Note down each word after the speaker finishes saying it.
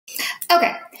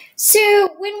Okay, so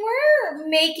when we're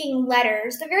making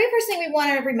letters, the very first thing we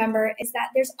want to remember is that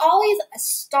there's always a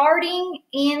starting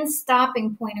and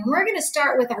stopping point, and we're going to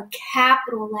start with our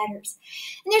capital letters.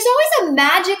 And there's always a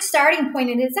magic starting point,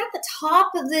 and it's at the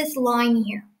top of this line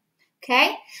here.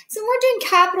 Okay, so when we're doing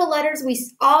capital letters, we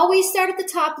always start at the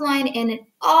top line, and it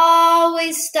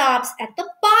always stops at the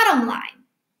bottom line.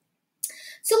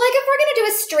 So like if we're going to do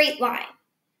a straight line,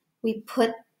 we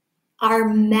put our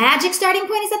magic starting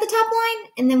point is at the top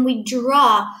line, and then we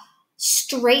draw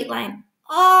straight line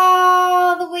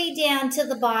all the way down to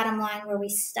the bottom line where we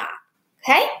stop,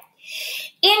 okay?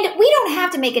 And we don't have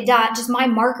to make a dot, just my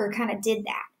marker kind of did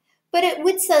that. But it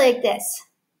would say like this.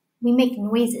 We make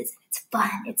noises. It's fun.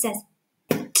 It says,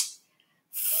 let's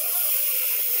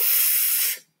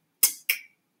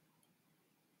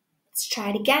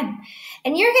try it again.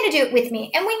 And you're going to do it with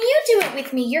me. And when you do it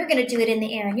with me, you're going to do it in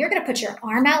the air. And you're going to put your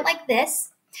arm out like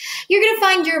this. You're going to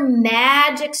find your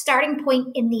magic starting point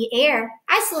in the air.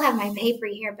 I still have my paper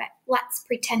here, but let's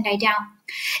pretend I don't.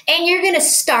 And you're going to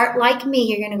start like me.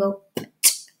 You're going to go.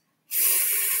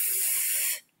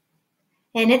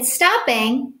 And it's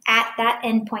stopping at that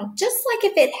end point, just like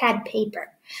if it had paper.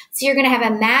 So you're going to have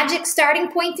a magic starting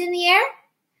point in the air,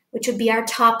 which would be our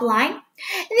top line.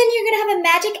 And then you're going to have a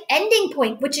magic ending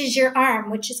point, which is your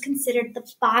arm, which is considered the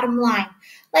bottom line.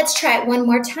 Let's try it one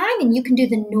more time, and you can do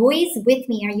the noise with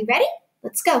me. Are you ready?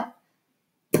 Let's go.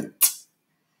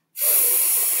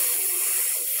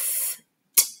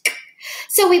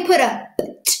 So we put a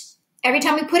every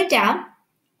time we put it down.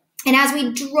 And as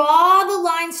we draw the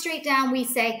line straight down, we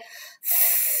say,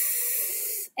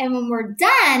 and when we're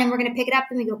done, and we're going to pick it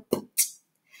up, and we go.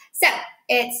 So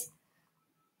it's.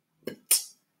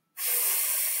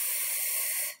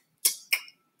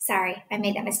 Sorry, I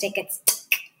made that mistake. It's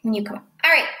when you come up.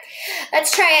 All right,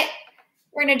 let's try it.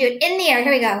 We're going to do it in the air.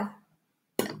 Here we go.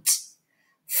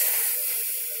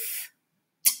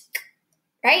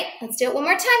 Right? Let's do it one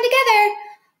more time together.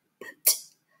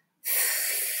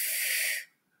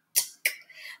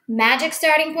 Magic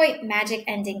starting point, magic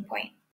ending point.